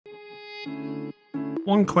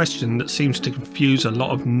One question that seems to confuse a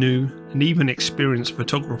lot of new and even experienced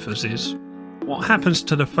photographers is, what happens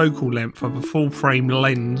to the focal length of a full frame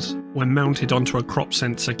lens when mounted onto a crop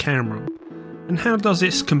sensor camera? And how does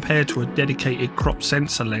this compare to a dedicated crop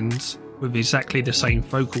sensor lens with exactly the same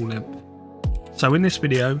focal length? So in this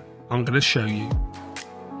video, I'm going to show you.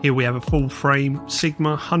 Here we have a full frame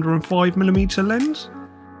Sigma 105mm lens.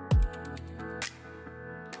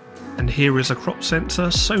 And here is a crop sensor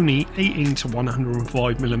Sony 18 to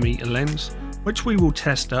 105mm lens, which we will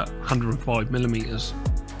test at 105mm.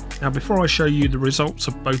 Now before I show you the results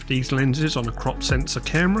of both these lenses on a crop sensor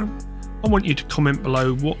camera, I want you to comment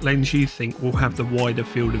below what lens you think will have the wider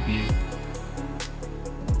field of view.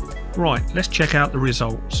 Right, let's check out the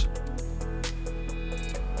results.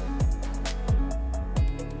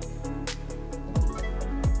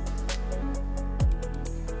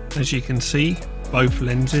 As you can see, both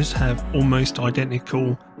lenses have almost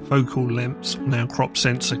identical focal lengths on our crop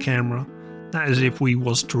sensor camera. That is if we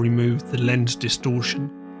was to remove the lens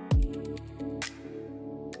distortion.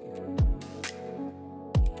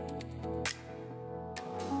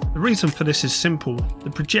 The reason for this is simple.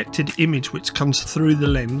 The projected image which comes through the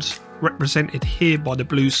lens, represented here by the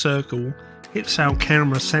blue circle, hits our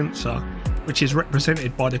camera sensor, which is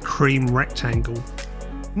represented by the cream rectangle.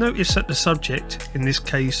 Notice that the subject, in this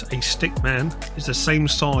case a stickman, is the same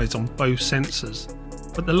size on both sensors,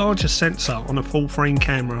 but the larger sensor on a full frame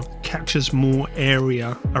camera captures more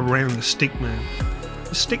area around the stickman.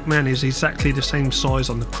 The stickman is exactly the same size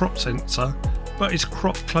on the crop sensor, but is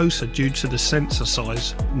cropped closer due to the sensor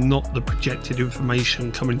size, not the projected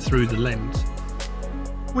information coming through the lens.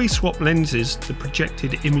 If we swap lenses, the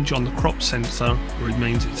projected image on the crop sensor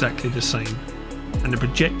remains exactly the same, and the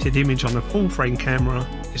projected image on a full frame camera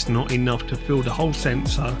is not enough to fill the whole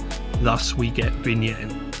sensor, thus we get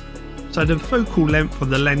vignetting. So the focal length of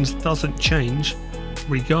the lens doesn't change,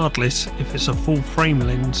 regardless if it's a full frame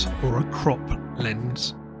lens or a crop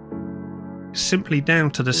lens. It's simply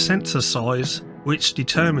down to the sensor size, which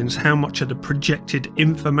determines how much of the projected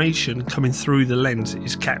information coming through the lens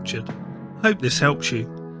is captured. Hope this helps you.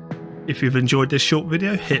 If you've enjoyed this short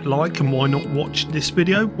video, hit like, and why not watch this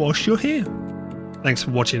video whilst you're here. Thanks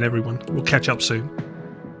for watching everyone, we'll catch up soon.